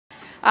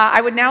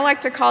I would now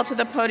like to call to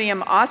the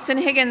podium Austin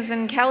Higgins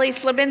and Kelly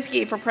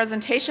Slabinski for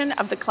presentation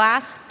of the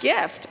class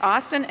gift.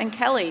 Austin and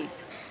Kelly.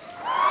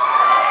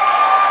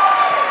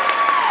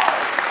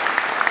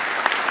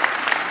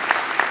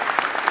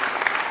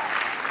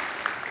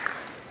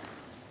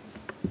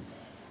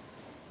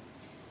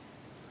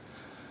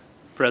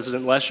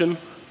 President Leshin,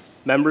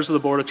 members of the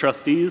Board of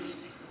Trustees,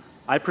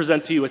 I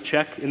present to you a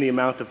check in the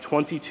amount of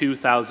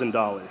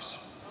 $22,000.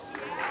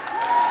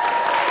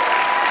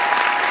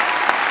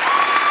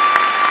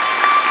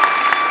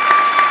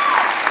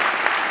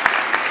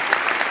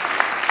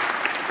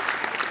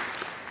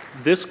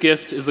 This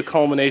gift is a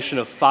culmination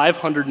of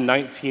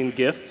 519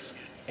 gifts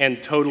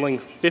and totaling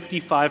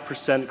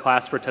 55%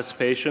 class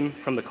participation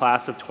from the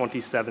class of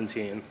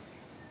 2017.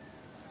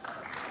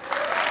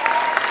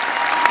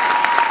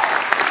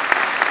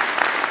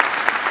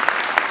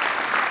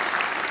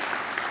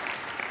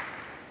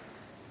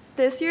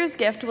 This year's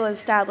gift will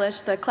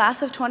establish the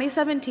Class of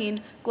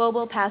 2017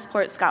 Global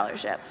Passport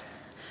Scholarship.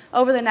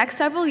 Over the next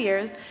several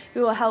years,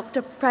 we will help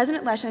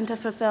President Leshin to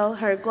fulfill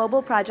her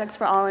Global Projects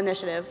for All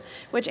initiative,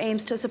 which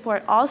aims to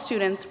support all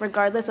students,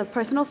 regardless of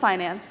personal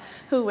finance,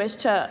 who wish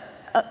to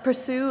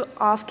pursue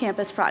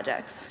off-campus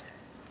projects.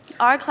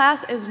 Our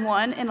class is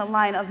one in a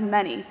line of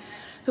many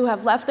who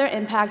have left their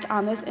impact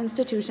on this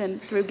institution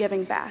through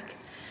giving back.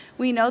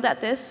 We know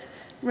that this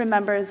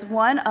remembers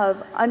one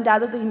of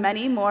undoubtedly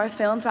many more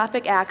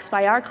philanthropic acts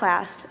by our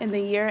class in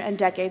the year and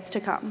decades to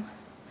come.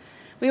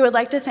 We would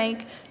like to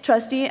thank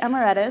Trustee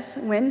Emeritus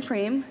Win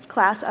Preem,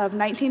 class of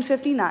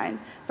 1959,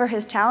 for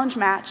his challenge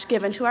match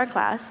given to our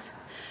class,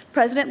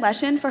 President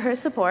Leshin for her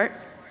support,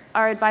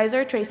 our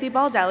advisor Tracy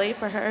Baldelli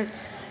for her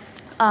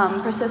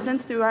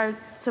persistence through our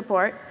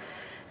support,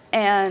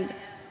 and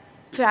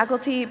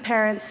faculty,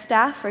 parents,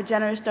 staff for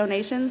generous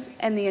donations,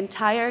 and the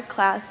entire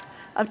class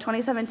of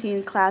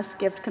 2017 Class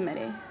Gift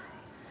Committee.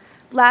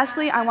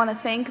 Lastly, I want to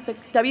thank the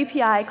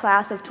WPI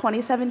class of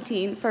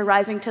 2017 for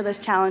rising to this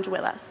challenge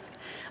with us.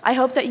 I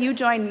hope that you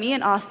join me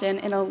and Austin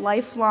in a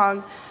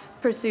lifelong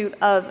pursuit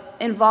of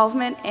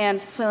involvement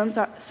and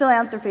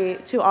philanthropy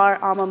to our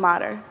alma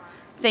mater.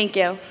 Thank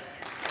you.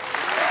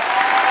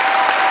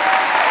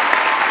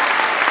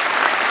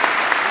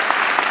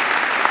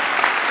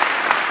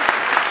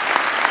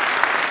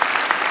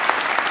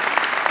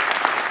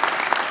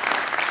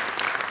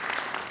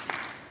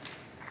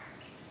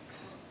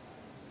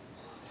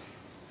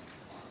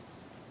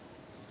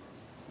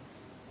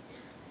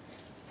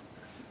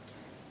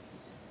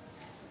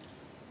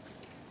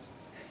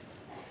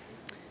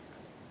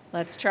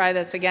 Let's try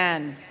this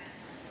again.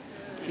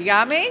 You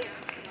got me?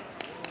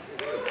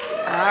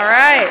 All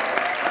right.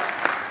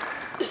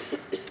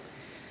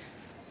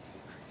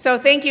 So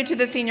thank you to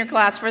the senior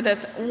class for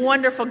this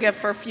wonderful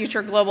gift for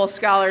future global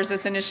scholars.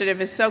 This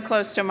initiative is so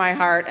close to my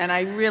heart, and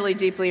I really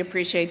deeply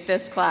appreciate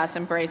this class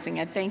embracing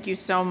it. Thank you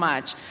so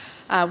much.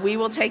 We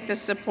will take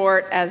this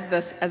support as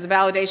a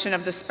validation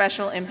of the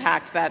special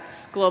impact that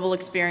global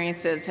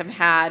experiences have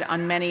had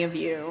on many of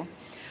you.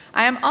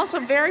 I am also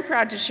very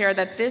proud to share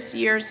that this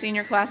year's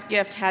senior class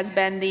gift has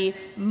been the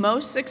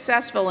most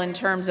successful in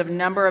terms of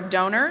number of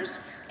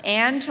donors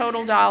and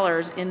total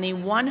dollars in the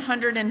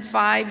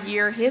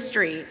 105-year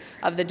history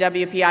of the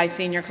WPI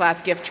senior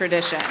class gift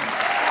tradition.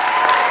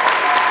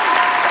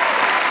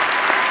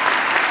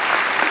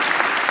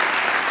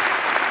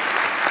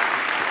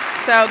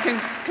 So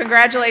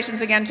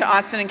congratulations again to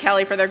Austin and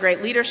Kelly for their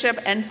great leadership,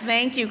 and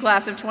thank you,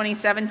 class of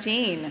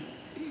 2017.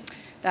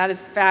 That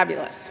is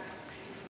fabulous.